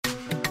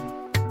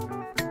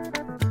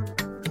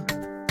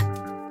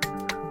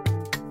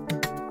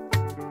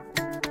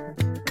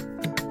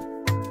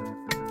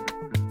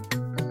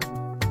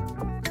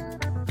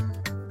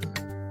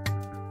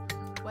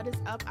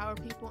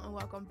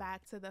welcome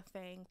back to the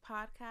FANG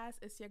podcast.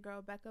 It's your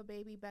girl Becca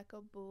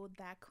Boo,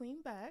 that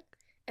Queen Beck.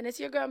 And it's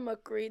your girl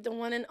Mukri, the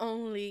one and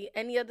only.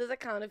 Any others are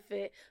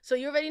counterfeit. So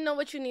you already know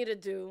what you need to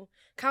do.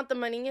 Count the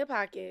money in your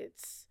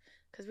pockets.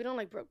 Because we don't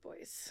like broke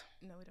boys.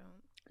 No, we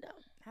don't. No.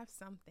 Have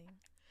something.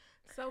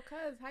 So,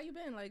 cuz, how you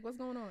been? Like, what's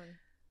going on?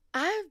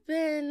 I've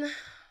been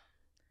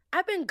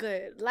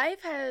good.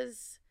 Life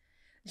has,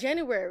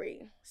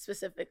 January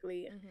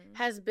specifically,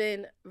 has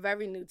been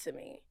very new to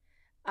me.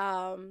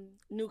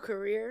 New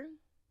career.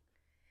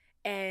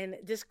 And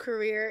this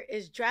career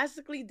is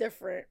drastically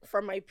different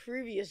from my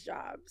previous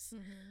jobs.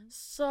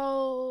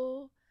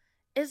 So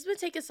it's been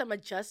taking some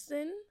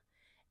adjusting,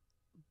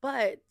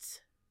 but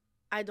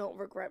I don't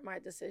regret my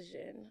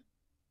decision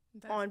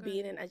on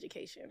being in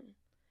education.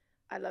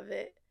 I love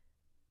it.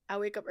 I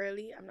wake up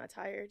early. I'm not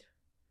tired.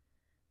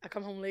 I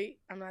come home late.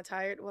 I'm not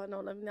tired. Well, no,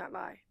 let me not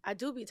lie. I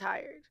do be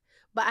tired,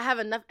 but I have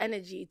enough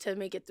energy to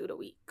make it through the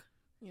week.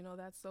 You know,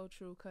 that's so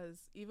true, because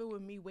even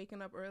with me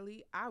waking up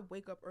early, I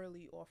wake up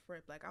early off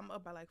rip. Like, I'm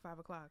up by, 5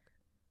 o'clock.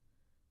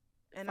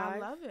 And 5? I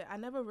love it. I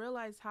never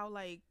realized how,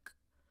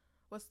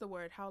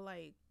 how,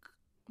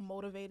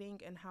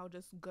 motivating and how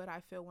just good I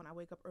feel when I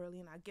wake up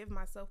early. And I give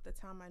myself the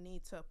time I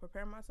need to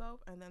prepare myself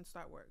and then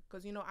start work.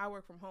 Because, I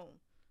work from home.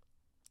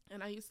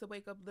 And I used to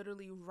wake up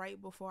literally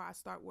right before I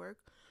start work.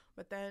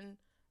 But then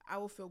I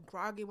will feel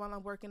groggy while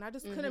I'm working. I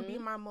just couldn't be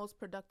my most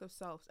productive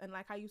self. And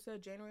like how you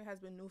said, January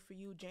has been new for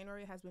you.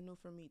 January has been new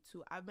for me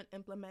too. I've been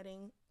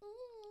implementing.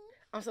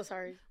 I'm so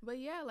sorry. But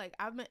yeah,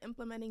 I've been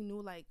implementing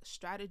new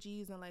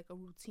strategies and a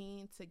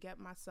routine to get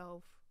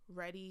myself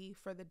ready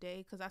for the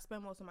day. Because I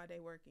spend most of my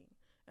day working.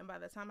 And by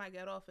the time I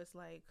get off, it's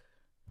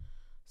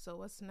so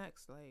what's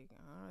next? I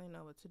don't really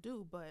know what to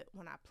do. But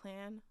when I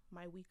plan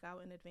my week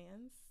out in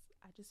advance,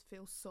 I just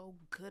feel so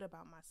good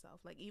about myself.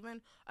 Even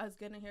us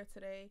getting here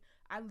today,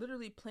 I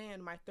literally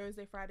planned my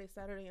Thursday, Friday,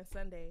 Saturday, and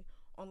Sunday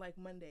on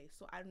Monday.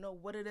 So I know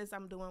what it is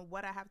I'm doing,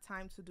 what I have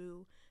time to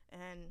do.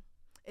 And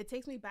it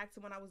takes me back to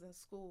when I was in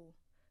school.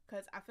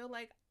 Because I feel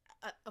like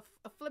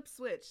a flip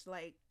switch.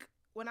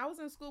 When I was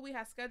in school, we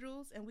had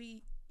schedules and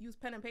we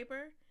used pen and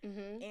paper.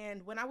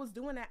 And when I was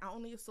doing that, I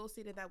only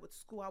associated that with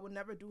school. I would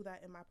never do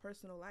that in my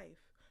personal life.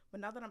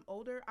 But now that I'm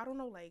older, I don't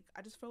know,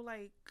 I just feel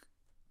like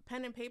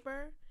pen and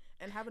paper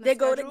and having they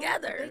go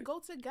together. They go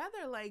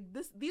together.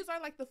 These are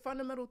the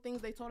fundamental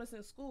things they taught us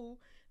in school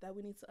that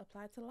we need to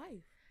apply to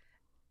life.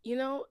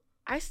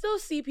 I still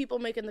see people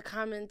making the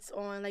comments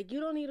on you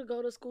don't need to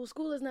go to school.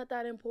 School is not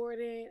that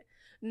important.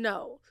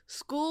 No,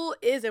 school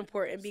is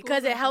important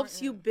because it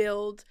helps you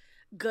build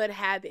good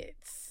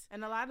habits.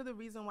 And a lot of the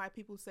reason why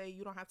people say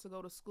you don't have to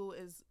go to school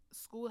is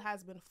school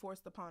has been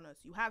forced upon us.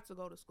 You have to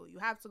go to school. You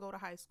have to go to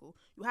high school.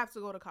 You have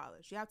to go to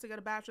college. You have to get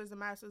a bachelor's and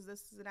master's,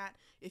 this and that,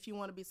 if you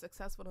want to be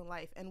successful in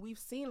life. And we've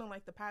seen in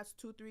the past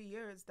 2-3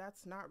 years,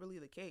 that's not really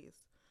the case.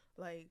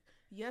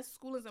 Yes,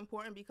 school is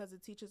important because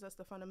it teaches us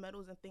the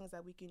fundamentals and things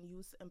that we can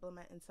use to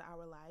implement into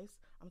our lives.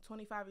 I'm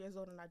 25 years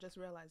old and I just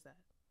realized that.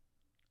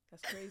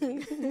 That's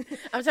crazy.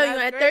 I'm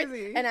telling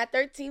you, at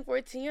 13,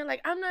 14, you're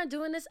I'm not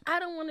doing this. I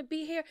don't want to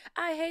be here.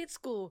 I hate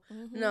school.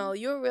 No,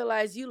 you'll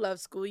realize you love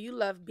school. You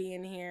love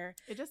being here.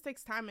 It just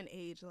takes time and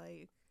age.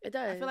 It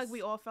does. I feel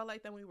we all felt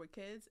like that when we were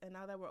kids. And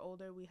now that we're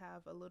older, we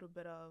have a little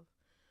bit of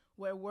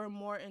where we're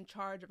more in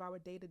charge of our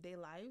day-to-day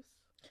lives.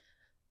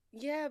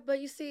 Yeah, but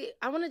you see,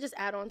 I want to just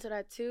add on to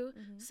that too.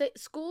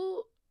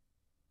 School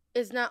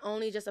is not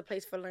only just a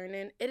place for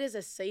learning. It is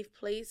a safe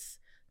place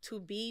to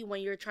be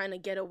when you're trying to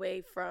get away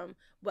from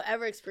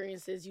whatever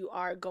experiences you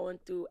are going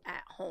through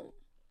at home.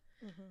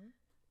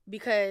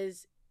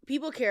 Because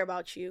people care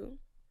about you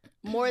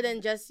more than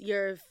just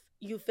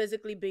you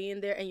physically being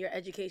there and your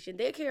education.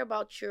 They care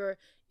about your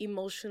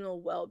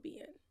emotional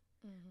well-being.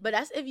 But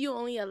that's if you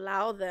only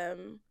allow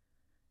them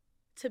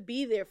to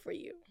be there for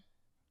you.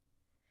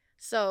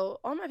 So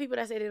all my people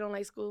that say they don't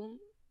like school,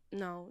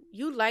 no,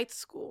 you liked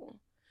school.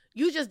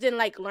 You just didn't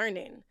like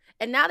learning.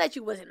 And now that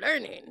you wasn't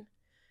learning,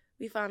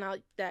 we found out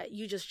that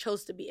you just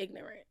chose to be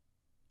ignorant.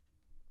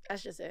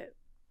 That's just it.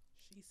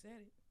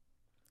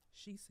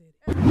 She said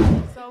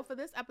it. So for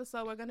this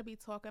episode, we're going to be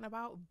talking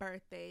about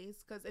birthdays.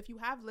 Because if you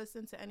have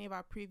listened to any of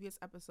our previous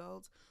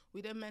episodes,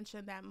 we did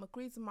mention that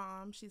Mukri's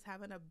mom, she's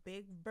having a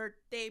big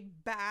birthday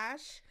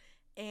bash.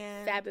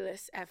 And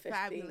fabulous at 50.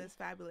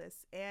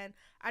 Fabulous. And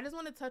I just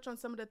want to touch on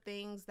some of the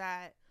things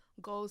that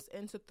goes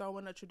into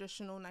throwing a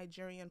traditional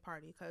Nigerian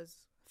party. Because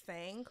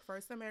FANG,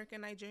 First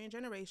American Nigerian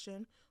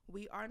Generation,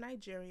 we are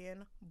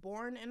Nigerian,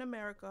 born in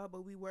America,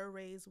 but we were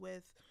raised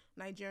with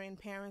Nigerian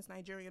parents,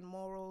 Nigerian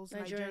morals,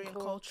 Nigerian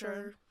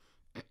culture.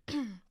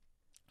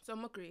 So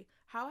Mukri,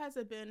 how has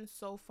it been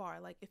so far?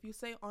 If you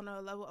say on a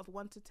level of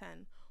 1 to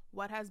 10,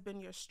 what has been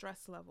your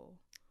stress level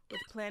with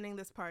planning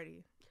this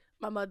party?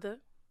 My mother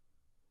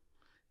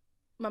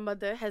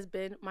has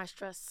been my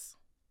stress.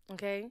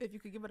 Okay? If you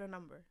could give it a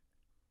number.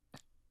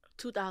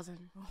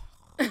 2,000.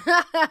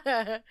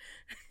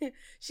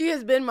 She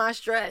has been my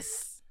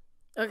stress.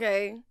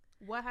 Okay?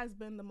 What has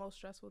been the most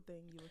stressful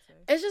thing you would say?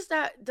 It's just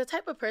that the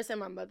type of person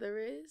my mother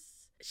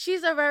is,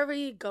 she's a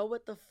very go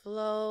with the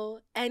flow.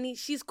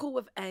 She's cool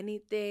with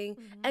anything.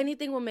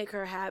 Anything will make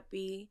her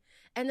happy.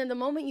 And then the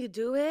moment you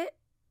do it,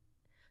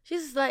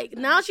 she's like,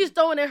 now she's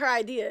throwing in her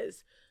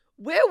ideas.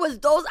 Where was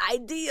those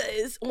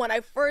ideas when I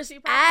first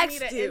asked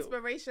needed you?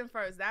 Inspiration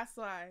first. That's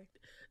why.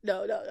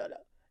 No.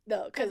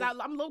 Because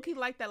I'm low key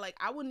like that. Like,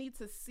 I would need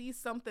to see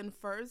something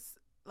first,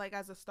 like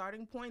as a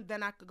starting point.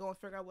 Then I could go and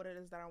figure out what it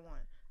is that I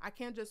want. I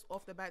can't just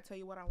off the bat tell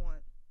you what I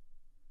want.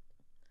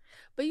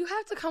 But you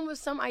have to come with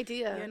some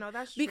idea. Yeah, no,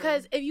 that's true.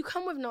 Because if you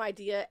come with no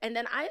idea and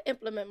then I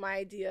implement my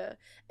idea,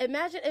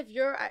 imagine if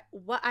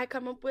what I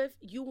come up with,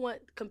 you want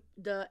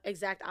the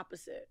exact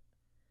opposite.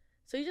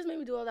 So you just made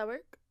me do all that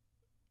work?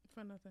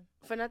 For nothing.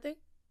 For nothing?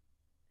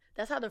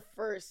 That's how the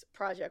first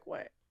project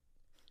went.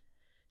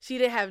 She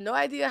didn't have no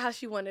idea how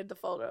she wanted the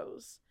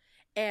photos.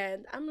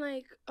 And I'm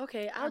like,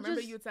 okay, I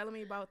remember you telling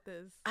me about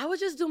this. I would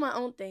just do my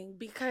own thing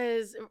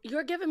because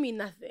you're giving me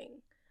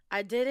nothing.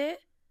 I did it.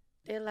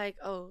 They're like,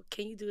 oh,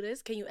 can you do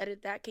this? Can you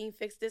edit that? Can you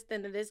fix this,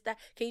 then this, that?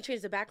 Can you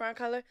change the background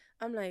color?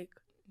 I'm like,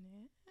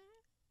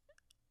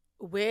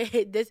 where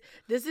this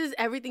is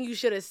everything you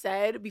should have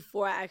said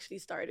before I actually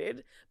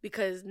started,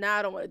 because now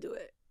I don't want to do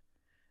it.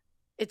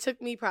 It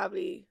took me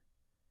probably,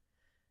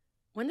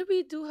 when did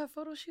we do her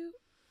photo shoot?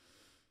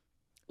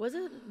 Was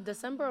it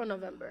December or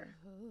November?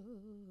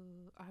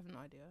 I have no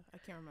idea. I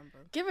can't remember.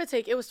 Give or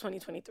take, it was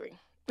 2023.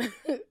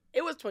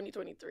 It was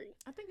 2023.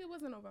 I think it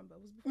was in November.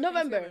 It was before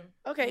November.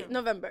 Okay, yeah.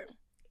 November.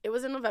 It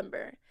was in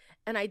November.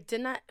 And I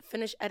did not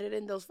finish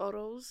editing those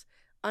photos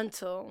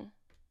until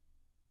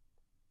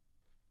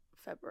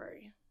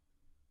February.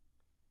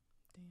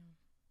 Damn.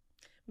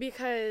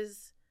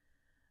 Because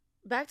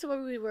back to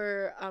what we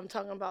were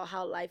talking about,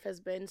 how life has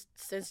been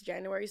since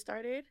January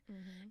started,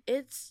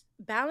 it's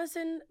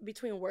balancing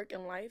between work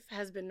and life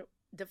has been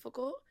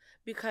difficult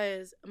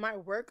because my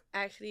work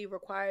actually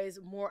requires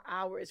more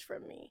hours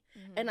from me.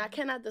 And I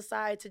cannot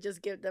decide to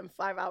just give them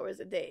 5 hours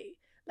a day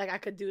like I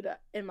could do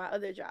that in my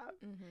other job.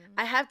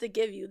 I have to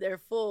give you their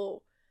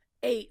full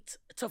 8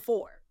 to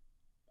 4.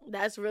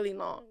 That's really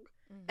long.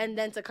 And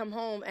then to come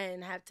home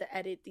and have to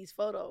edit these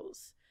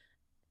photos.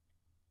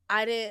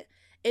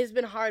 It's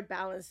been hard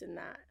balancing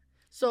that.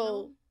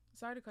 So,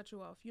 sorry to cut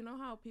you off. You know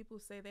how people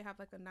say they have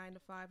like a 9 to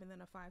 5 and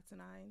then a 5 to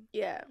 9?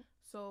 Yeah.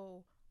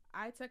 So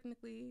I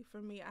technically,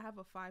 for me, I have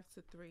a 5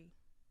 to 3.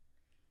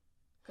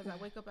 Because I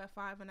wake up at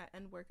 5 and I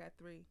end work at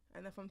 3.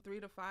 And then from 3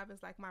 to 5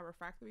 is like my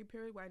refractory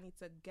period where I need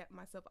to get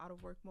myself out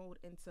of work mode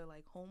into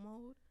like home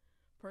mode,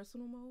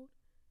 personal mode.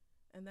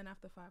 And then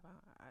after 5,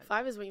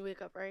 5 is when you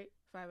wake up, right?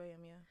 5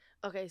 a.m.,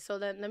 yeah. Okay, so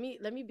then let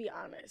me be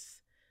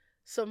honest.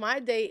 So my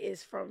day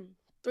is from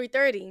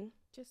 3:30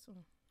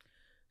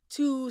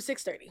 to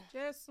 6:30.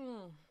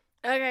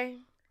 Okay.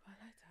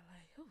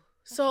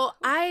 So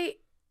I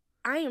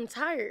am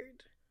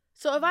tired.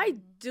 So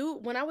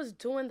if when I was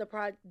doing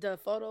the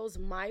photos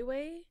my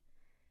way,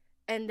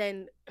 and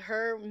then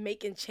her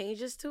making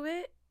changes to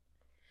it,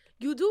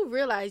 you do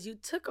realize you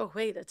took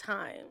away the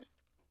time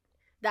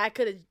that I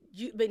could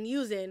have been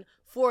using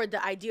for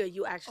the idea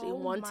you actually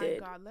wanted.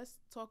 Oh my God, let's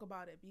talk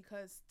about it,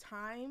 because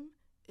time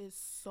is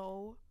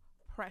so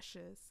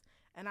precious.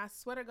 And I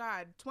swear to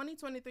God,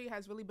 2023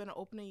 has really been an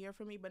opening year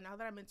for me. But now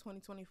that I'm in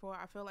 2024,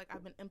 I feel like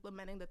I've been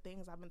implementing the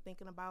things I've been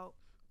thinking about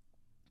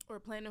or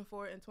planning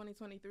for in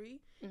 2023.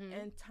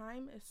 And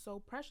time is so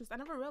precious. I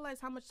never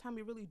realized how much time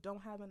you really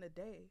don't have in a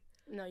day.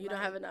 No, you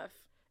don't have enough.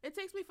 It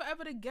takes me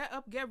forever to get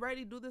up, get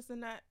ready, do this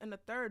and that and the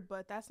third.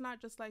 But that's not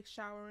just like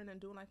showering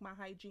and doing like my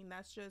hygiene.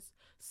 That's just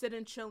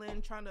sitting,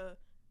 chilling, trying to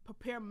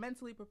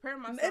mentally prepare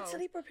myself.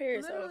 Mentally prepare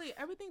yourself. Literally,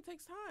 everything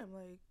takes time.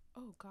 Like,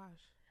 oh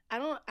gosh.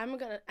 I'm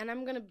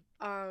gonna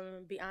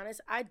be honest.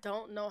 I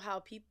don't know how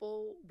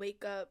people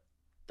wake up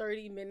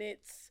 30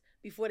 minutes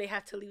before they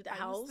have to leave the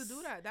house. I used to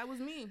do that. That was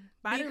me.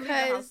 But I didn't leave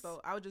the house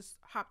though. I would just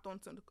hopped on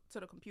to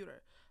the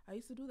computer. I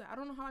used to do that. I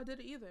don't know how I did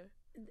it either.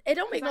 It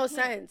don't make no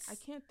sense. I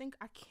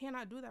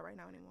cannot do that right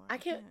now anymore.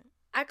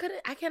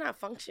 I cannot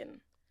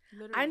function.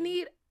 Literally. I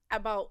need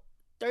about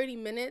 30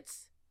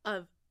 minutes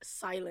of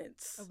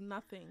silence. Of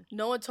nothing.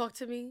 No one talk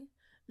to me.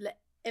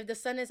 If the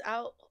sun is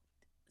out,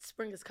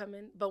 spring is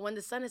coming. But when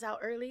the sun is out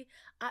early,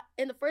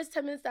 in the first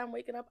 10 minutes that I'm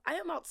waking up, I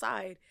am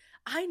outside.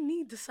 I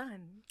need the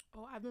sun.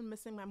 Oh, I've been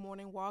missing my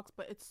morning walks,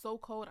 but it's so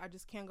cold. I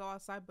just can't go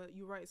outside. But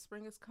you're right.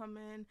 Spring is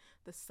coming.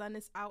 The sun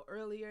is out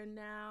earlier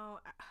now.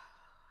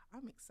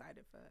 I'm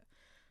excited for it.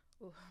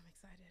 Oh, I'm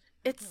excited.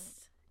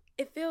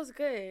 It feels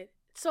good.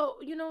 So,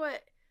 you know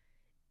what?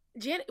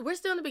 We're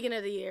still in the beginning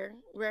of the year.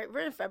 We're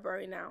in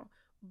February now.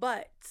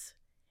 But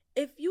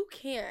if you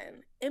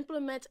can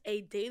implement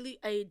a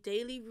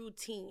daily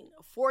routine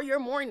for your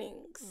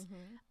mornings,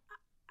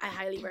 I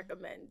highly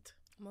recommend.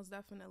 Most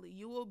definitely.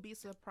 You will be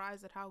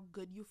surprised at how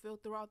good you feel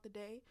throughout the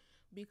day,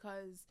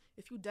 because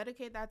if you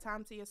dedicate that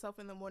time to yourself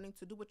in the morning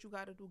to do what you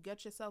got to do,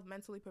 get yourself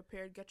mentally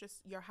prepared, get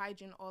your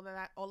hygiene,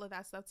 all of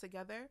that stuff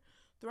together,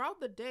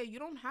 throughout the day,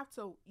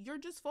 you're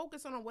just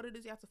focusing on what it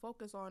is you have to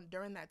focus on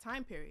during that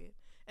time period.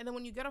 And then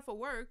when you get off of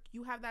work,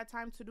 you have that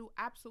time to do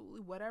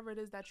absolutely whatever it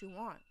is that you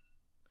want.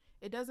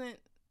 It doesn't,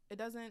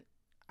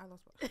 I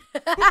lost.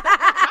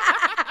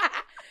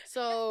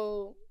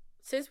 So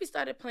since we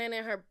started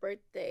planning her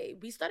birthday,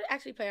 we started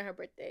actually planning her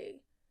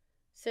birthday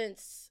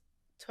since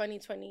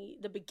 2020,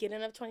 the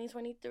beginning of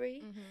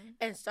 2023,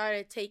 and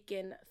started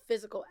taking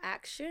physical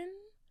action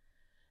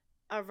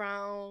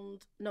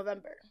around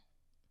November,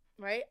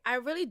 right? I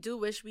really do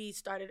wish we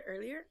started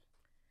earlier,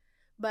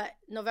 but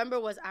November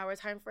was our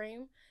time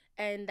frame,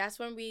 and that's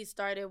when we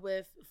started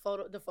with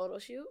the photo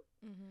shoot.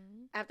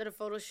 After the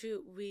photo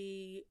shoot,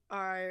 we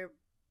are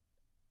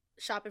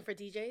shopping for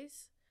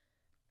DJs.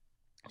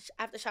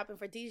 After shopping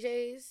for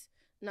DJs,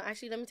 no,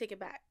 actually, let me take it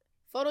back.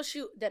 Photo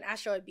shoot, then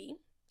Asteroid B.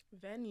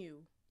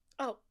 Venue.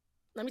 Oh,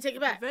 let me take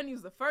it back. The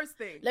venue's the first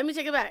thing. Let me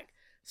take it back.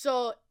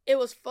 So it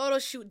was photo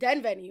shoot,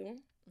 then venue.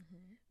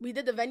 We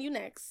did the venue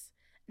next.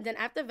 And then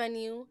after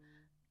venue,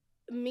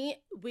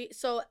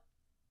 so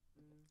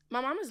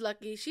my mom is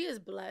lucky. She is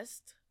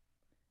blessed.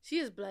 She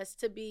is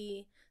blessed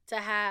to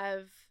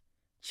have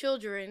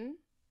children,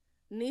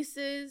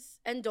 nieces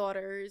and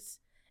daughters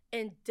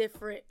in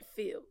different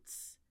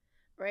fields,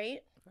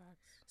 right?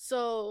 Facts.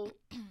 So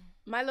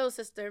my little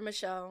sister,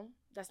 Michelle,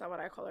 that's not what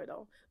I call her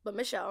though, but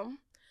Michelle,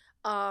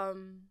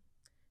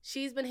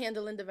 she's been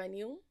handling the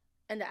venue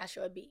and the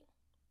Asteroid B.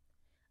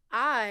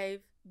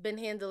 I've been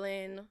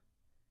handling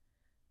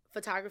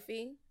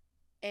photography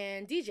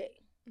and DJ.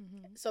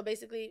 So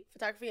basically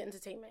photography and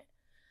entertainment.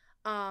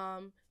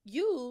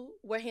 You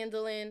were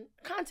handling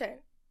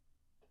content,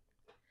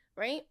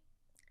 right?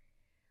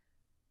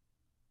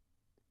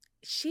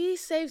 She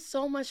saved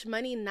so much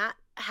money not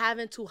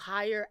having to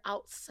hire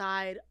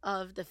outside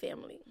of the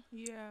family.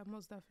 Yeah,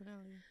 most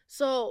definitely.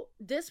 So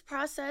this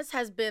process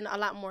has been a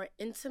lot more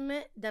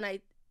intimate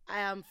than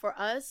for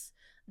us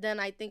than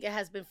I think it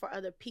has been for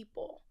other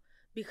people,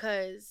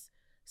 because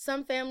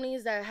some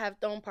families that have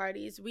thrown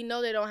parties, we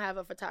know they don't have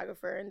a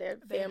photographer in their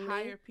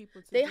family.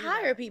 They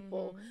hire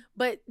people.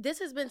 But this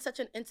has been such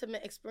an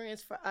intimate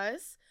experience for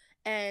us,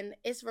 and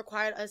it's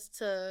required us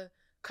to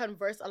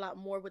converse a lot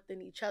more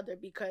within each other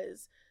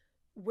because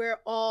we're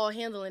all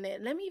handling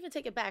it. Let me even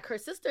take it back. Her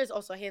sister is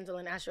also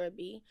handling Asteroid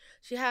B.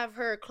 She have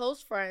her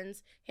close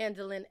friends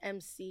handling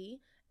MC,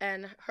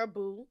 and her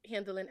boo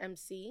handling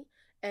MC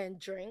and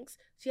drinks.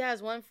 She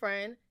has one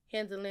friend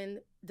handling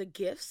the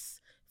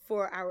gifts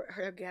for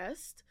her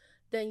guest.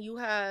 Then you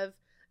have,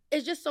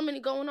 it's just so many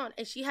going on,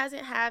 and she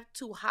hasn't had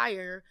to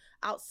hire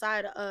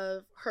outside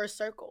of her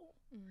circle,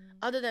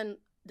 other than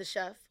the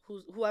chef,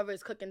 whoever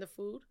is cooking the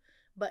food.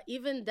 But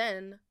even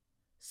then,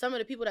 some of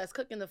the people that's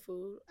cooking the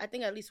food, I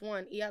think at least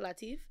one, Iya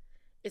Latif,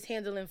 is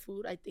handling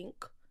food, I think.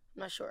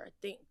 I'm not sure, I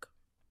think.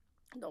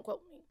 Don't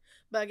quote me.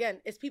 But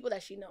again, it's people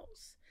that she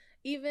knows.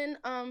 Even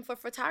for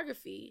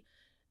photography,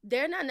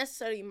 they're not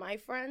necessarily my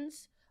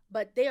friends,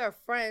 but they are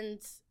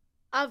friends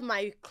of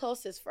my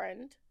closest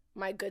friend,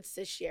 my good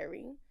sis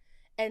Sherry.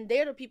 And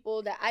they're the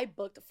people that I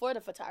booked for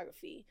the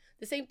photography.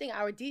 The same thing,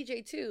 our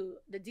DJ too,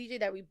 the DJ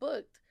that we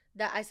booked,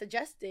 that I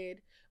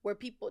suggested, were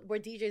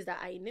DJs that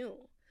I knew.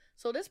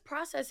 So this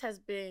process has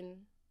been...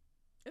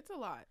 It's a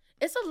lot.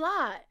 It's a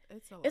lot.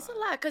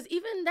 Because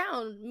even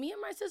now, me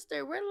and my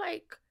sister,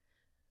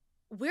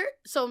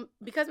 so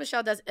because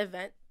Michelle does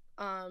event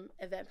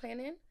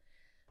planning,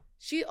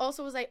 she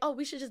also was like, oh,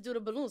 we should just do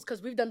the balloons,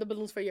 because we've done the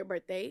balloons for your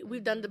birthday.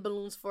 We've done the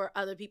balloons for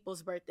other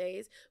people's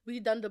birthdays.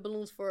 We've done the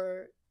balloons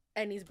for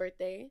Annie's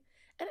birthday.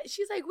 And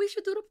she's like, we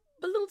should do the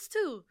balloons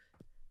too.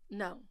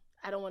 No,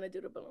 I don't want to do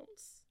the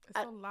balloons. It's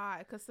a lot,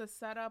 because the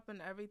setup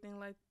and everything,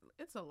 like,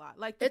 it's a lot.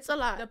 Like, it's a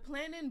lot. The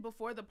planning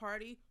before the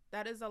party,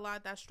 that is a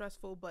lot. That's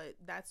stressful, but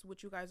that's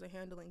what you guys are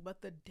handling.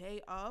 But the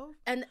day of,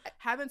 and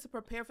having to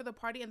prepare for the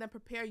party and then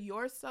prepare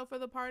yourself for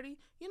the party,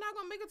 you're not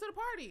going to make it to the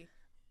party.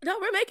 No,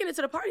 we're making it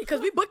to the party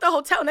because we booked a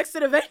hotel next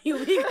to the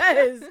venue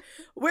because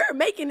we're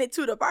making it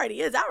to the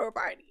party. It's our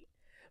party.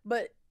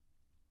 But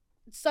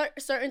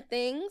certain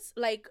things,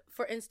 like,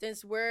 for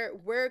instance,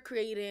 we're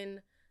creating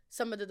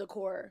some of the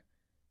decor.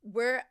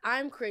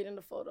 I'm creating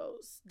the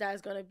photos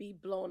that's going to be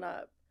blown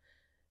up.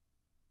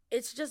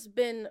 It's just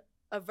been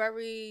a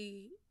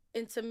very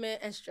intimate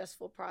and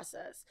stressful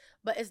process.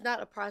 But it's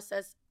not a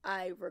process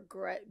I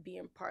regret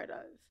being part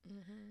of.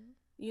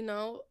 You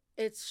know,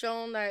 it's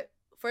shown that,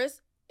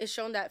 first, it's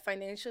shown that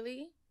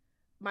financially,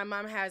 my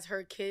mom has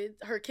her kids.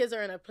 Her kids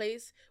are in a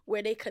place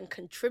where they can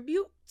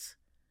contribute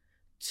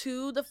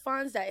to the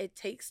funds that it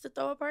takes to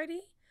throw a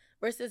party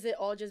versus it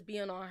all just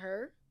being on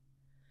her.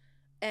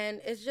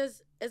 And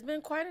it's been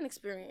quite an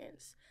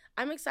experience.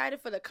 I'm excited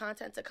for the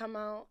content to come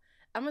out.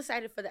 I'm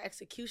excited for the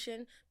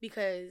execution,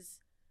 because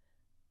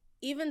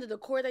even the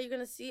decor that you're going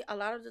to see, a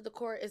lot of the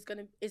decor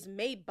is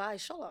made by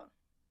Shola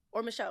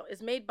or Michelle.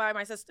 It's made by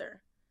my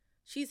sister.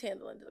 She's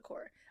handling the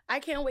decor. I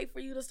can't wait for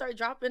you to start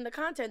dropping the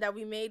content that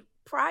we made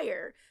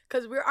prior,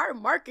 because we are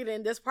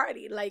marketing this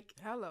party. Like,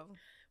 hello.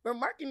 We're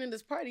marketing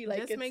this party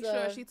like just make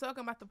sure she's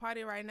talking about the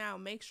party right now.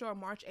 Make sure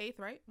March 8th,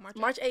 right?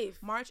 March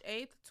 8th. March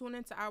 8th. Tune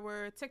into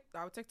our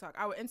TikTok,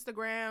 our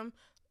Instagram.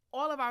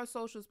 all of our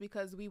socials,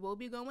 because we will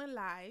be going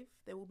live.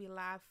 There will be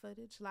live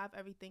footage, live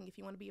everything. If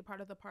you want to be a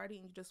part of the party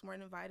and you just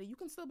weren't invited, you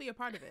can still be a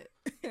part of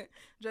it.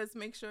 Just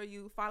make sure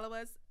you follow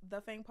us, The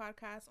FANG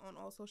Podcast, on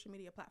all social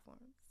media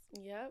platforms.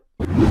 Yep.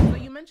 So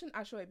you mentioned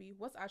Ashwebi.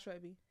 What's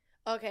Ashwebi?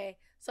 Okay,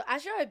 so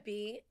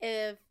Ashwebi,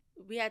 if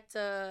we had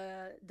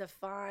to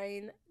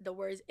define the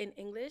words in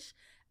English,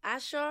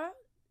 Asha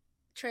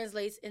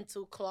translates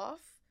into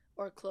cloth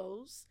or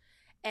clothes,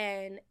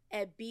 and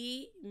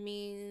Ebi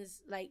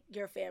means like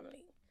your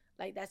family.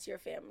 Like, that's your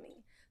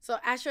family. So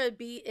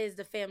Ashwebi is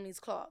the family's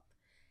cloth.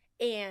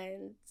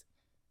 And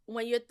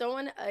when you're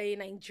throwing a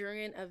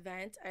Nigerian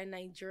event, a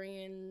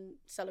Nigerian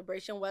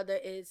celebration, whether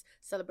it's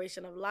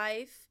celebration of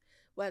life,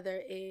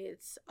 whether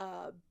it's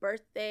a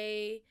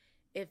birthday,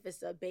 if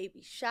it's a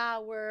baby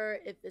shower,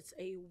 if it's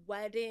a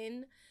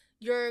wedding,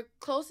 your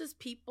closest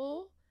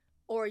people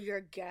or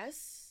your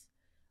guests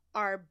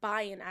are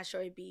buying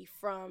Ashwebi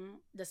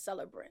from the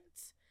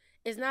celebrants.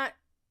 It's not,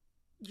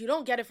 you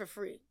don't get it for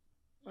free.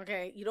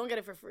 Okay? You don't get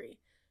it for free.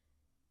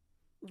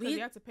 Because you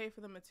have to pay for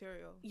the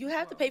material. You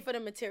have to pay for the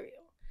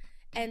material.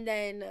 And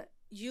then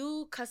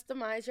you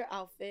customize your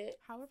outfit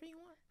however you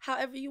want.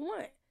 However you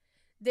want.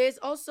 There's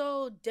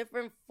also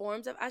different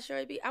forms of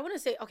Ashwebi. I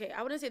wouldn't say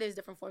there's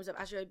different forms of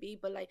Ashwebi,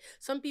 but like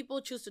some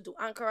people choose to do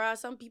Ankara,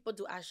 some people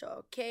do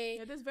Ashoke.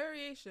 Yeah, there's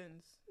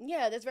variations.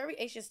 Yeah, there's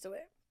variations to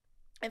it.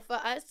 And for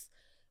us,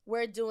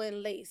 we're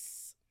doing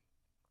lace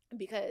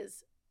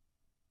because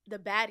the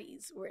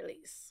baddies wear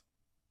lace.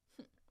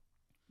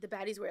 The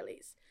baddies wear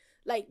lace.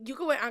 Like, you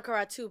can wear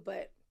Ankara too,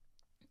 but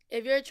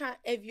if you're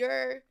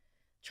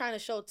trying to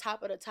show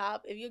top of the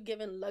top, if you're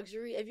giving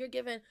luxury, if you're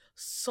giving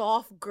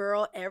soft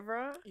girl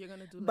era, you're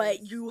gonna do but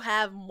lace. You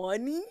have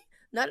money,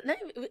 not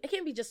even, it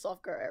can't be just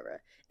soft girl era.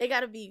 It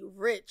gotta be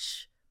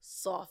rich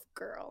soft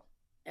girl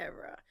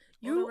era.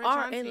 You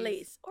are aunties. In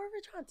lace or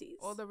rich aunties.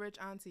 All the rich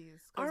aunties,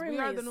 because we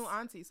are the new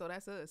aunties, so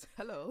that's us.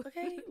 Hello.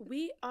 Okay,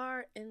 we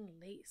are in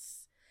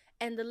lace,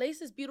 and the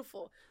lace is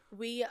beautiful.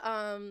 We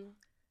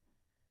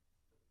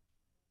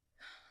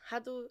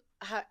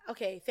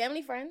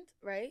family friend,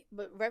 right?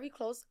 But very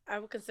close. I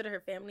would consider her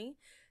family.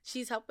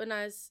 She's helping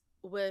us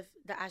with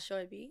the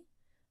Ashwebi,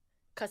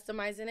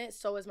 customizing it.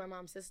 So is my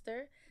mom's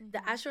sister. Mm-hmm. The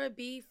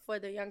Ashwebi for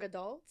the young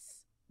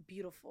adults,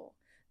 beautiful.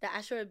 The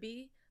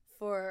Ashwebi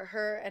for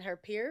her and her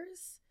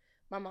peers,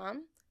 my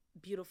mom,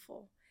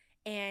 beautiful.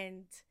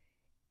 And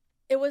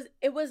it was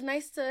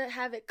nice to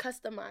have it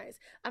customized.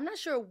 I'm not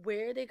sure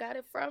where they got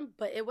it from,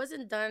 but it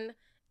wasn't done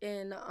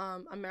in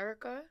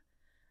America.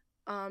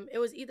 It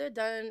was either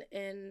done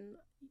in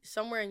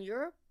somewhere in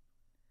Europe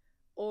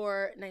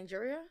or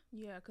Nigeria.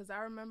 Yeah, because I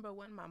remember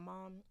when my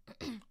mom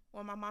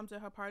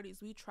did her parties,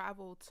 we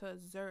traveled to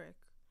Zurich,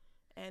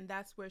 and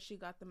that's where she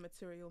got the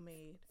material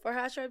made for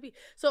her Ashwebi.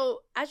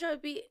 So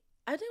Ashwebi,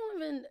 I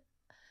can't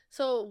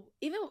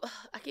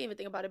even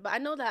think about it, but I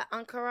know that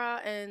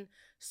Ankara and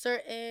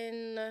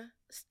certain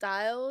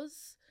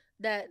styles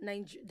that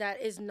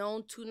is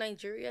known to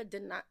Nigeria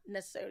did not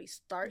necessarily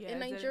start in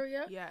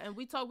Nigeria. And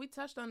we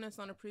touched on this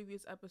on a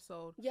previous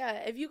episode.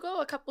 Yeah, if you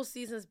go a couple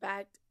seasons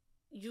back,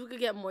 you could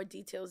get more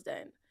details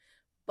then.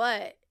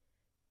 But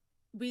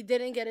we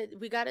didn't get it.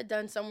 We got it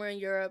done somewhere in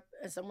Europe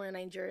and somewhere in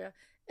Nigeria.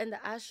 And the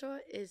Asha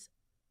is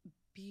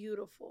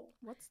beautiful.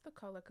 What's the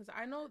color? Because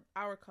I know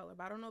our color,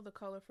 but I don't know the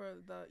color for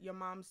your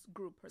mom's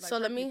group. Like, so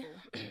let me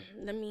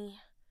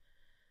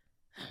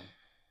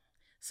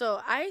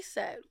So I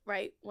said,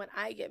 right, when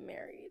I get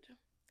married,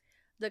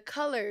 the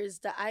colors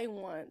that I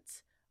want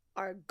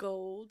are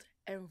gold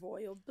and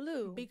royal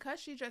blue.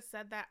 Because she just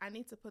said that, I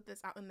need to put this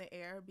out in the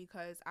air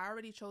because I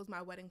already chose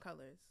my wedding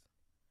colors.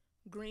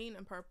 Green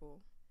and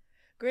purple.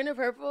 Green and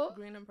purple?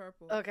 Green and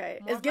purple. Okay.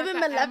 More it's giving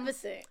like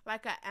Maleficent.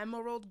 Like an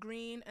emerald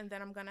green, and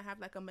then I'm going to have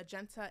like a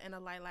magenta and a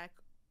lilac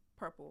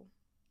purple.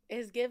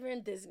 It's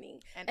giving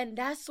Disney. And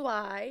that's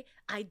why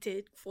I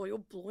did royal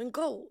blue and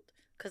gold.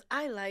 Because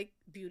I like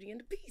Beauty and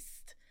the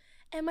Beast.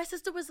 And my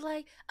sister was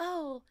like,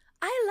 oh,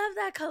 I love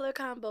that color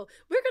combo.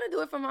 We're going to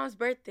do it for Mom's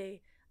birthday.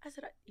 I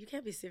said, you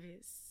can't be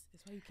serious.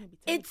 That's why you can't be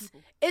telling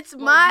people. It's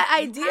my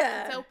idea. You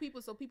have to tell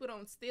people so people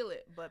don't steal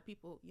it. But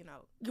people,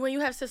 when you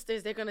have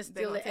sisters, they're going to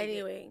steal it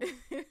anyway.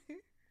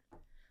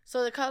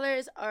 So the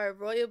colors are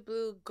royal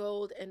blue,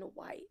 gold, and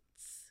white.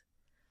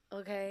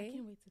 Okay? I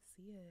can't wait to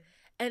see it.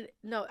 And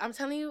no, I'm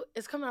telling you,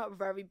 it's coming out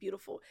very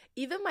beautiful.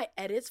 Even my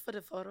edits for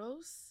the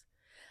photos,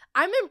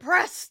 I'm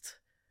impressed.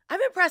 I'm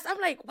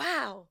like,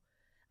 wow.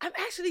 I'm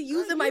actually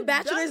using my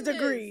bachelor's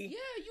degree.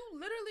 Yeah, you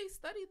literally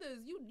study this.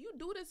 You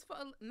do this for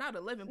not a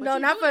living. But no,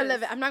 not for a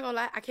living. I'm not gonna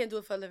lie. I can't do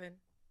it for a living.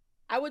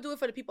 I would do it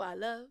for the people I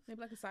love. Maybe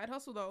like a side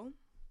hustle though.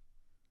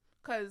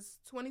 Cause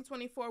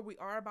 2024, we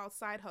are about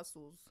side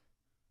hustles.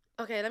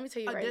 Okay, let me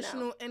tell you right now.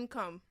 Additional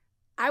income.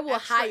 I will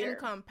hire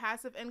income,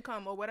 passive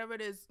income, or whatever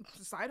it is.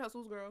 Side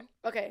hustles, girl.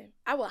 Okay,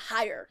 I will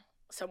hire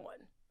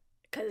someone.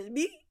 Cause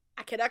me,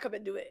 I cannot come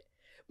and do it.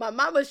 My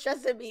mom was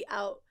stressing me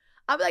out.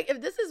 I'm like,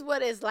 if this is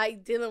what it's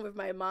like dealing with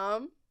my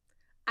mom,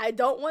 I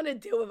don't want to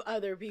deal with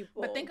other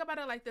people. But think about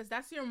it like this.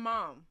 That's your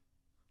mom.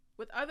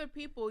 With other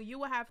people, you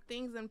will have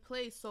things in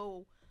place.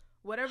 So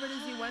Whatever it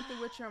is you went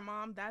through with your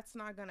mom, that's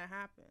not gonna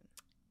happen.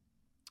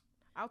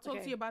 I'll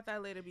talk to you about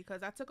that later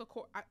because I took a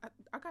course.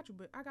 I got you,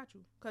 but I got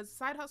you. Because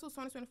side hustles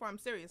 2024, I'm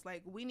serious.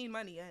 Like, we need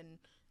money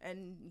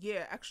and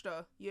yeah,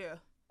 extra, yeah.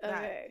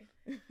 Okay.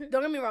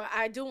 Don't get me wrong.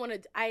 I do want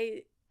to.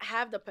 I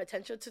have the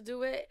potential to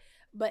do it,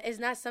 but it's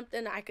not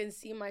something I can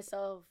see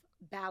myself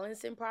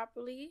balancing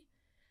properly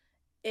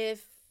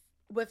if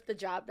with the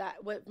job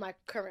that with my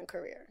current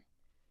career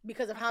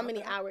because of how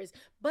many hours.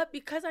 But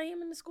because I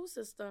am in the school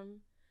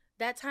system,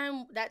 that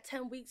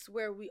 10 weeks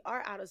where we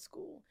are out of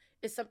school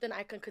is something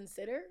I can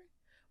consider.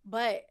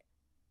 But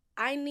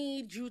I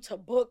need you to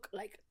book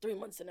like 3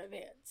 months in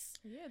advance.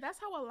 Yeah, that's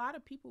how a lot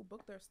of people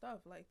book their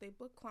stuff. Like, they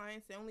book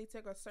clients, they only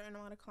take a certain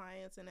amount of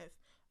clients, and if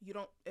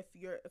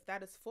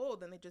that is full,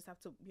 then they just have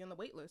to be on the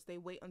wait list. They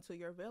wait until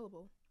you're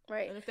available.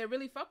 Right. And if they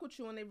really fuck with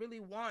you and they really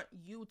want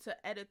you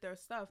to edit their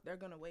stuff, they're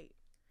gonna wait.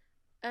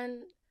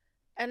 And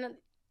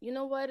you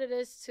know what it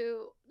is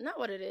too? Not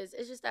what it is.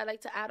 It's just that,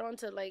 like, to add on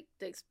to like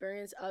the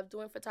experience of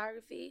doing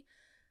photography.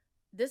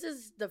 This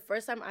is the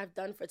first time I've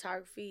done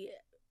photography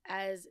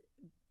as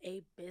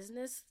a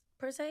business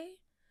per se,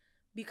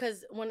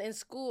 because when in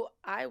school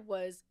I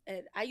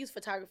used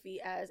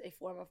photography as a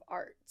form of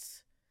art,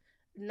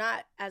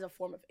 not as a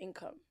form of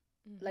income.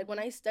 Mm-hmm. Like, when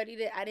I studied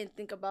it, I didn't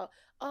think about,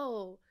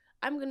 oh,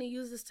 I'm gonna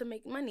use this to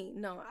make money.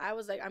 No, I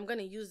was like, I'm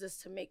gonna use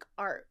this to make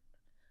art.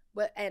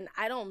 And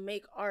I don't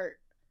make art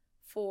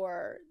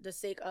for the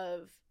sake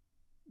of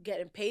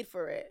getting paid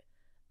for it.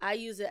 I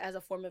use it as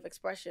a form of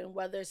expression,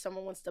 whether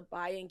someone wants to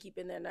buy it and keep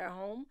it in their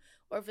home,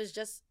 or if it's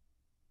just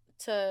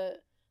to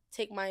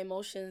take my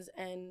emotions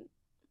and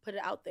put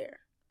it out there,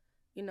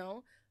 you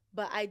know?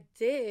 But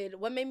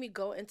what made me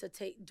go into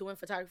doing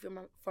photography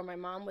for my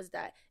mom was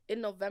that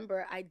in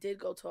November, I did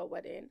go to a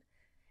wedding.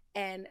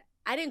 And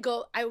I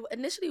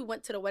initially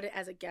went to the wedding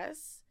as a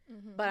guest,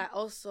 but I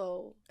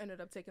also ended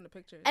up taking the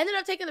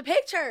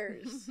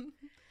pictures.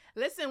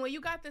 Listen, when you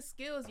got the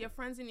skills, your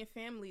friends and your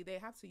family, they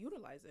have to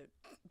utilize it.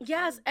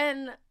 Yes,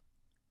 and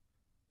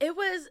it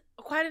was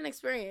quite an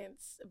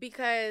experience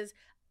because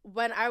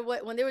when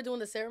they were doing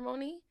the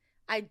ceremony,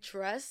 I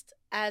dressed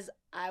as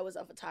I was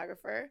a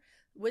photographer,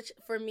 which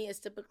for me is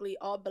typically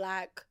all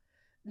black,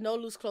 no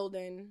loose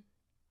clothing.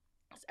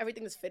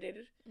 Everything is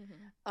fitted.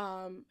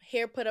 Mm-hmm.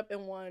 Hair put up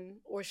in one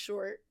or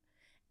short.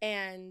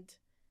 And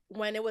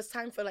when it was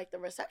time for like the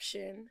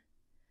reception,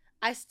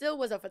 I still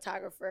was a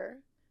photographer,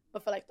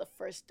 but for like the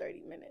first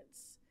 30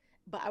 minutes.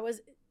 But I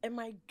was in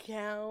my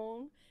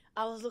gown.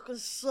 I was looking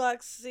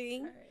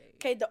sexy. Right.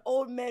 Okay, the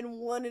old men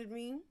wanted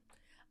me.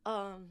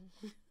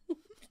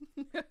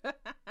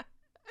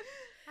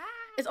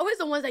 It's always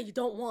the ones that you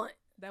don't want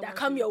that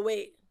come your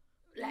way.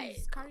 Like,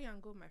 carry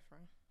on, go, my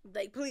friend.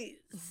 Like, please.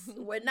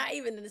 We're not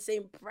even in the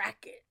same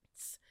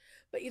brackets.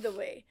 But either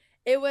way,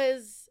 it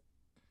was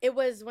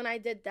when I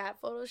did that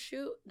photo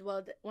shoot.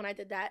 Well, when I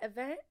did that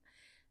event,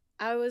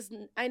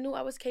 I knew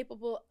I was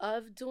capable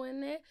of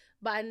doing it,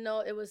 but I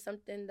know it was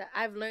something that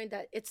I've learned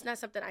that it's not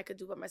something I could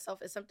do by myself.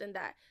 It's something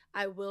that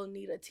I will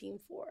need a team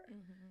for,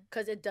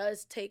 because it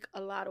does take a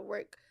lot of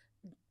work.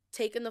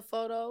 Taking the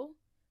photo,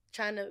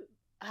 trying to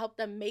help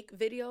them make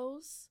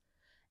videos,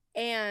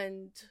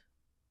 and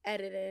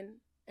editing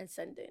and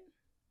sending.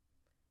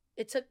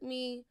 It took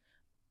me,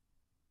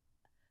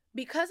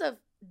 because of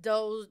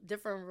those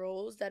different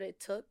roles that it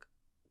took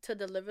to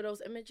deliver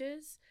those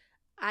images,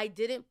 I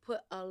didn't put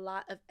a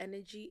lot of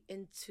energy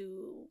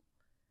into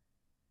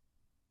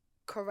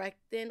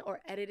correcting or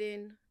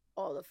editing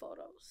all the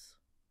photos.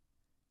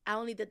 I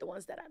only did the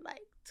ones that I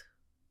liked,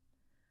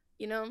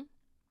 you know?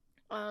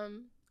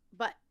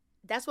 But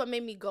that's what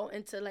made me go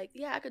into like,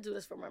 yeah, I could do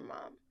this for my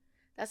mom.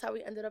 That's how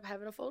we ended up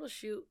having a photo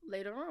shoot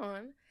later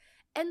on.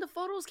 And the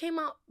photos came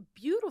out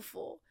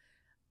beautiful.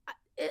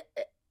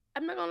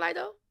 I'm not gonna lie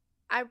though,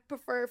 I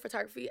prefer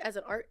photography as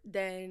an art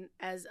than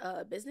as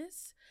a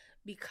business,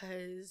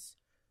 because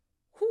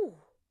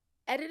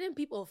editing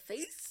people's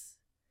face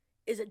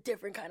is a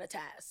different kind of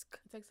task.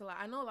 It takes a lot.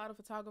 I know a lot of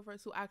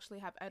photographers who actually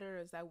have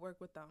editors that work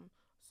with them.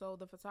 So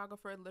the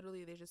photographer,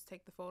 literally, they just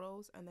take the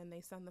photos and then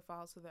they send the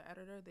files to the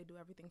editor. They do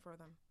everything for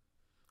them.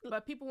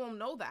 But people won't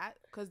know that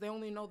because they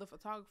only know the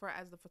photographer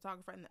as the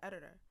photographer and the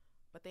editor.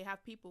 But they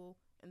have people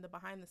in the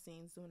behind the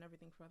scenes doing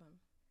everything for them.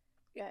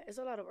 Yeah, it's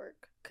a lot of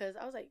work, because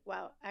I was like,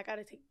 wow, I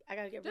gotta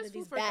get rid of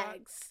these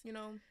bags. You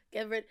know,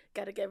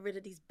 gotta get rid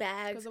of these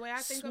bags. Because the way I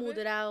think smooth of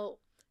it out.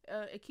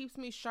 It keeps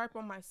me sharp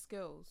on my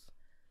skills.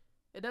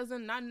 It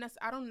doesn't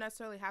I don't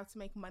necessarily have to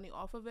make money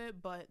off of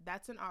it, but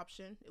that's an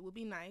option. It would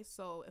be nice.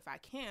 So if I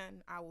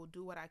can, I will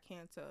do what I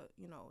can to,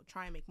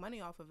 try and make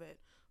money off of it.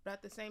 But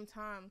at the same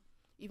time,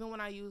 even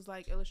when I use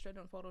like Illustrator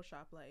and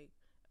Photoshop, like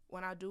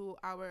when I do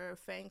our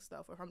FANG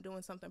stuff, or if I'm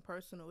doing something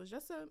personal, it's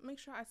just to make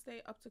sure I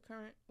stay up to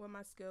current with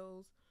my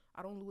skills.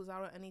 I don't lose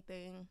out on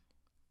anything.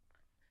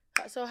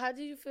 So how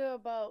do you feel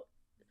about,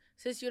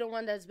 since you're the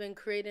one that's been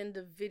creating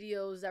the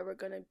videos that we're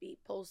going to be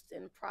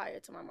posting prior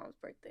to my mom's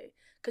birthday,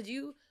 because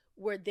you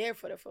were there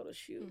for the photo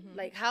shoot. Mm-hmm.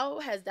 Like, how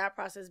has that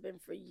process been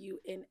for you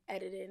in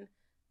editing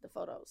the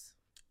photos?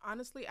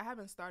 Honestly, I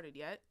haven't started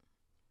yet,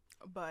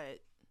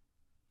 but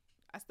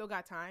I still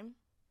got time.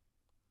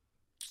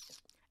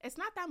 It's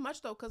not that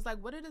much though, because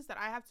like what it is that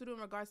I have to do in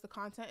regards to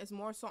content is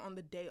more so on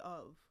the day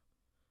of.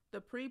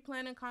 The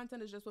pre-planning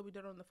content is just what we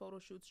did on the photo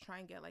shoots, try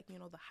and get like, you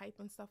know, the hype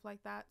and stuff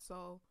like that.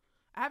 So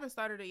I haven't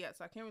started it yet,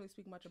 so I can't really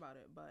speak much about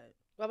it. But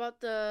what about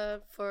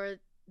the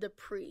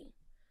pre-party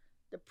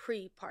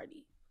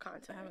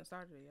content? I haven't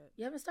started it yet.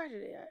 You haven't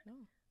started it yet? No.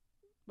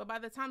 But by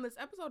the time this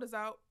episode is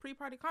out,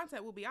 pre-party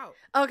content will be out.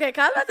 Okay,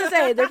 cause I was about to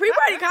say the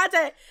pre-party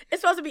content is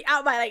supposed to be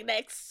out by like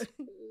next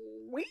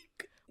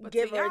week, But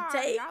give or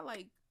take. Y'all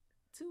like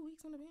 2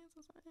 weeks in advance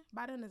or something.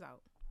 By then it's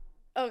out.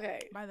 Okay.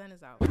 By then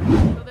it's out.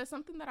 So there's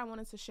something that I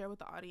wanted to share with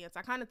the audience.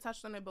 I kind of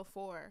touched on it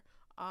before,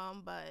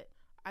 but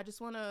I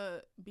just want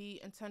to be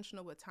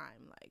intentional with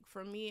time. Like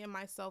for me and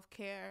my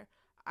self-care,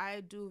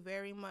 I do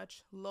very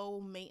much low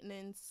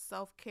maintenance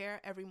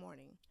self-care every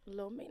morning.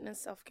 Low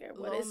maintenance self-care.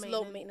 What is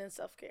low maintenance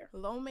self-care?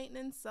 Low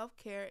maintenance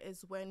self-care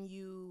is when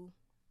you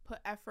put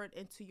effort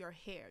into your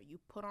hair. You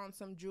put on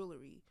some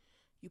jewelry.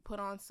 You put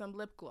on some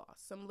lip gloss,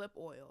 some lip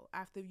oil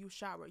after you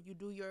shower. You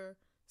do your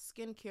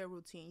skincare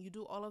routine. You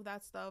do all of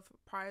that stuff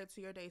prior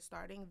to your day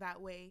starting.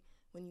 That way,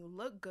 when you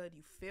look good,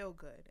 you feel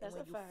good. That's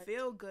and when a fact. You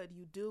feel good,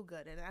 you do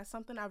good. And that's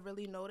something I've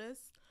really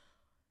noticed.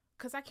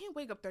 Because I can't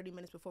wake up 30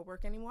 minutes before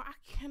work anymore. I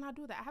cannot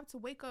do that. I have to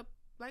wake up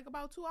like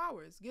about 2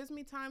 hours. Gives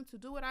me time to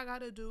do what I got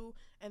to do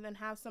and then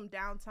have some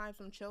downtime,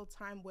 some chill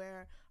time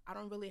where I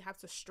don't really have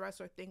to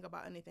stress or think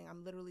about anything.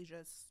 I'm literally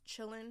just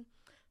chilling,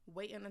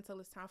 waiting until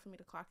it's time for me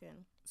to clock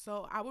in.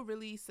 So I would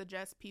really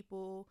suggest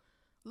people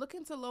look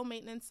into low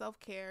maintenance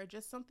self-care,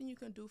 just something you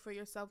can do for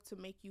yourself to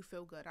make you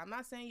feel good. I'm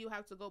not saying you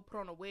have to go put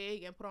on a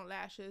wig and put on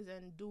lashes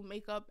and do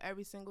makeup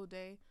every single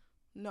day.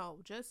 No,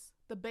 just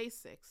the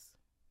basics.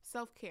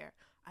 Self-care.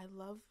 I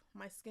love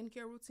my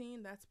skincare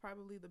routine. That's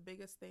probably the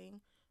biggest thing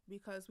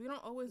because we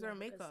don't always wear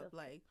makeup.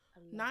 Like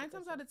 9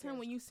 times out of 10,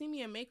 when you see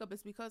me in makeup,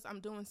 it's because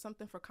I'm doing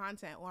something for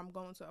content or I'm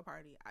going to a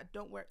party. I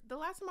don't wear. The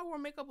last time I wore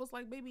makeup was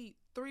like maybe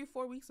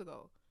 3-4 weeks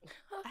ago.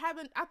 I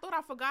thought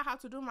I forgot how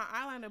to do my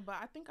eyeliner, but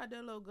I think I did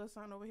a little good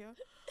sign over here.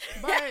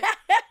 But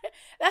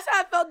that's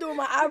how I felt doing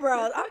my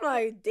eyebrows. I'm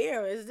like,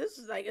 damn, is this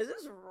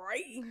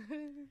right?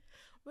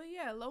 But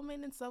yeah, low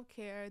maintenance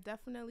self-care,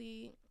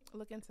 definitely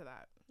look into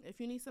that. If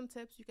you need some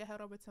tips, you can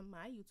head over to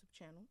my YouTube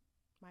channel,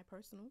 my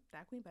personal,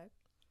 That Queen Beck.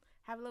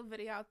 Have a little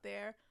video out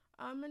there,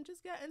 and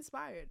just get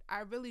inspired. I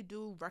really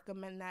do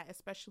recommend that,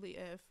 especially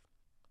if,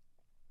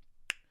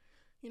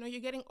 you know,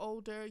 you're getting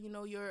older, you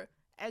know, you're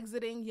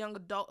exiting young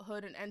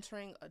adulthood and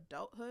entering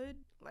adulthood.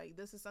 Like,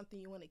 this is something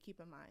you want to keep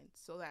in mind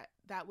so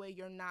that way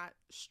you're not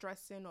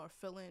stressing or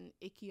feeling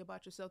icky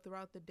about yourself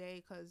throughout the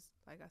day. Because,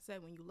 like I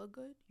said, when you look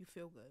good, you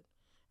feel good.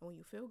 And when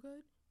you feel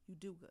good, you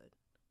do good.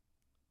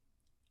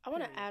 I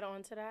want to add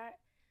on to that.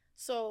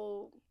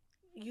 So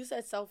you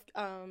said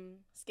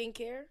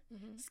skincare.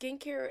 Mm-hmm.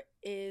 Skincare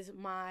is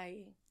my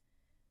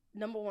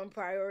number one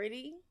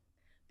priority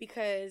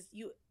because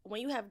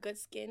when you have good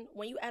skin,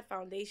 when you add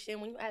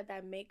foundation, when you add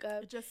that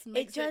makeup,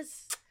 it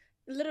just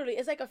literally,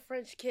 it's like a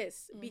French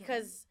kiss. Mm-hmm.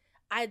 Because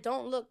I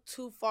don't look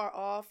too far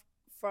off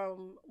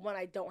from when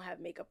I don't have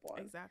makeup on.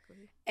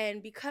 Exactly.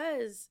 And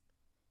because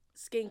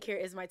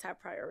skincare is my top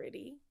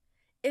priority,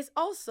 it's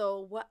also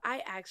what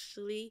I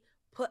actually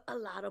put a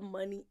lot of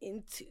money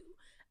into.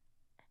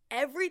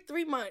 Every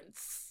 3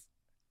 months,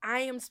 I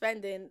am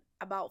spending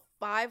about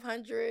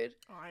 $500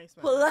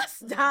 plus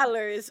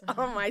dollars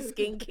on my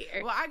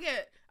skincare. Well,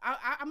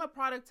 I'm a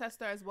product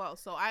tester as well,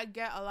 so I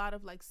get a lot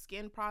of like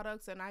skin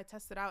products and I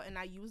test it out and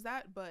I use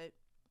that, but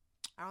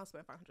I don't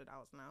spend $500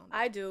 now.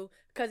 I do,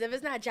 because if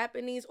it's not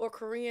Japanese or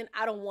Korean,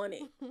 I don't want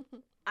it.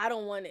 I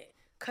don't want it,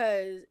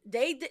 because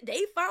they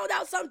found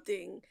out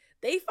something.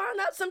 They found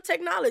out some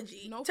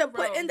technology to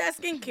put in that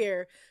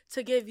skincare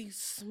to give you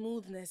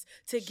smoothness,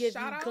 to give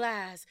you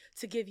glass,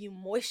 to give you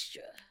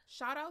moisture.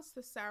 Shout outs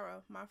to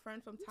Sarah, my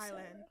friend from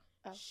Thailand.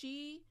 Oh.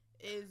 She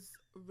is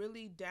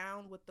really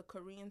down with the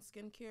Korean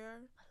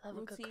skincare I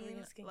love routine. A good Korean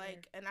skincare.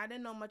 Like, and I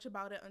didn't know much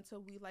about it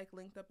until we like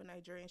linked up in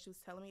Nigeria and she was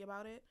telling me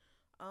about it.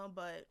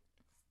 But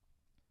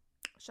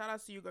shout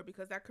outs to you, girl,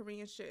 because that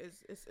Korean shit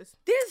is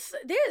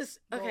this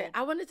okay.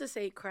 I wanted to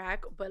say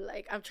crack, but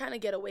like I'm trying to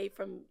get away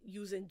from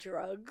using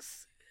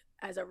drugs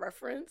as a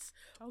reference.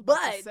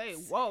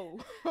 Whoa.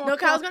 No,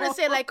 cause I was gonna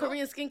say like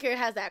Korean skincare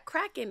has that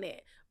crack in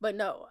it, but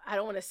no, I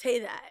don't want to say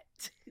that.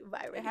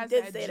 It has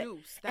that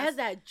juice. It has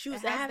that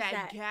juice. It has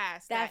that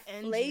gas, that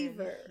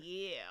flavor.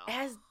 Yeah. It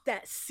has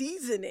that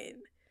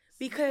seasoning.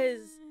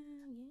 Because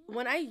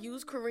when I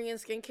use Korean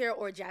skincare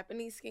or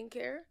Japanese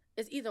skincare,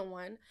 it's either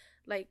one.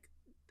 Like,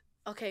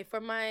 okay, for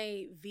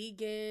my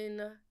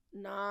vegan,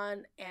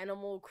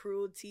 non-animal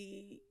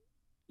cruelty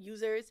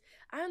users,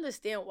 I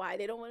understand why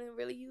they don't want to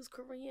really use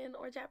Korean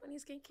or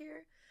Japanese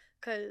skincare,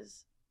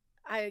 because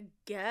I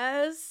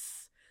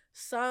guess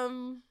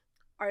some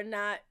are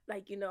not,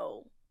 like, you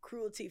know,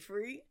 cruelty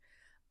free.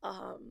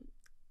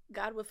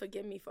 God would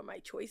forgive me for my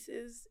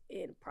choices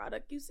in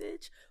product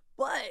usage,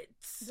 but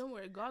don't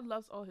worry, God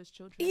loves all his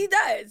children. He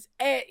does,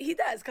 and he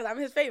does, because I'm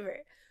his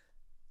favorite.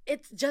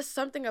 It's just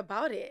something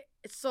about it.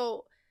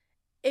 So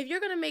if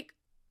you're gonna make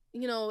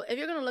if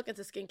you're going to look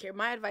into skincare,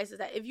 my advice is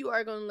that if you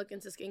are going to look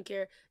into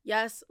skincare,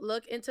 yes,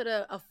 look into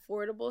the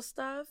affordable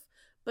stuff.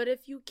 But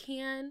if you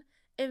can,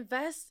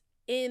 invest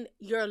in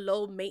your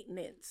low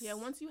maintenance. Yeah,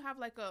 once you have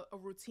like a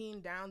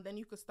routine down, then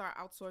you could start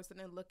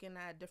outsourcing and looking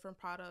at different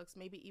products,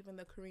 maybe even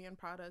the Korean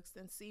products,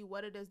 and see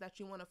what it is that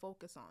you want to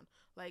focus on.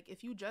 Like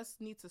if you just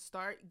need to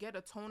start, get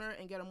a toner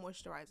and get a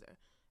moisturizer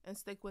and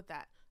stick with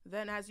that.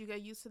 Then as you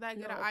get used to that,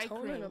 get an eye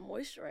cream. Toner and a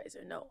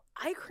moisturizer. No,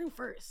 eye cream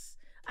first.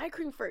 Eye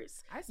cream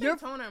first. I say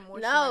toner and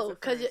moisturizer. No,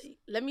 because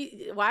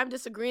why I'm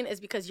disagreeing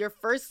is because your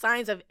first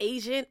signs of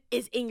Asian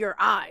is in your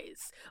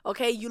eyes.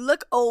 Okay, you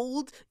look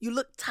old, you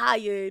look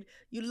tired,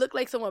 you look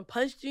like someone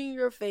punched you in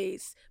your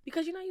face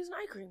because you're not using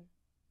eye cream.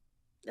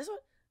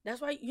 That's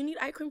why you need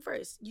eye cream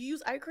first. You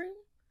use eye cream,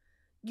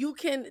 you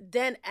can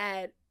then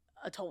add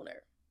a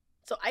toner.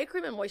 So eye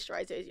cream and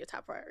moisturizer is your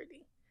top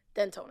priority.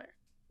 Then toner.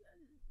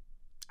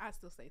 I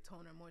still say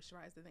toner,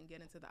 moisturizer, then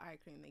get into the eye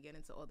cream, then get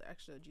into all the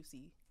extra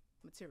juicy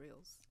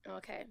materials.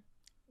 Okay,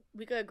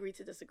 we could agree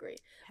to disagree.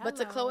 Hello. But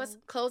to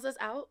close us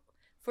out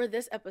for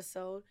this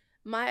episode,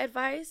 my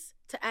advice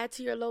to add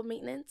to your low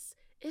maintenance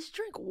is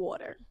drink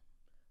water.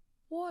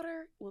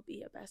 Water will be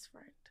your best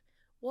friend.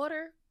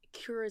 Water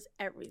cures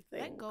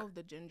everything. Let go of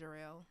the ginger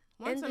ale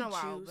once in a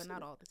while, but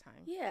not all the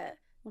time. Yeah,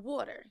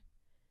 water.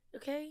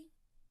 Okay,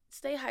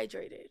 stay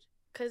hydrated,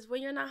 because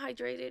when you're not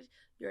hydrated,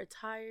 you're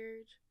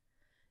tired,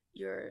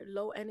 you're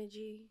low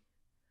energy,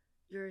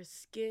 your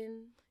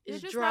skin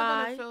is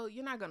dry.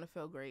 You're not gonna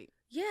feel great.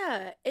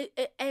 Yeah,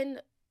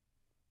 and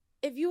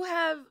if you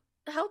have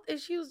health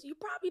issues, you're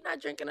probably not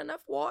drinking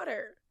enough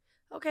water.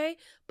 Okay,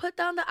 put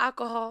down the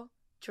alcohol,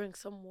 drink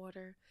some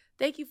water.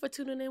 Thank you for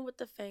tuning in with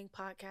the FANG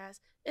podcast.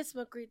 It's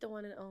Mukri, the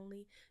one and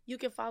only. You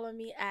can follow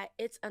me at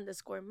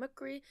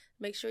its_Mukri.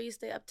 Make sure you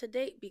stay up to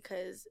date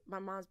because my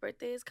mom's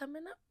birthday is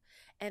coming up,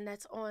 and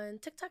that's on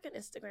TikTok and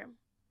Instagram.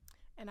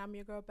 And I'm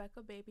your girl,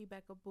 Becca Baby,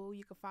 Becca Boo.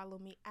 You can follow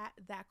me at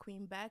That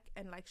Queen Beck.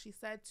 And like she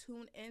said,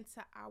 tune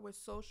into our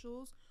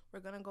socials. We're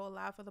going to go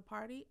live for the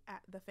party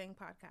at the FANG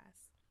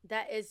podcast.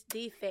 That is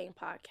the FANG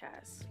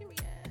podcast.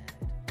 Period.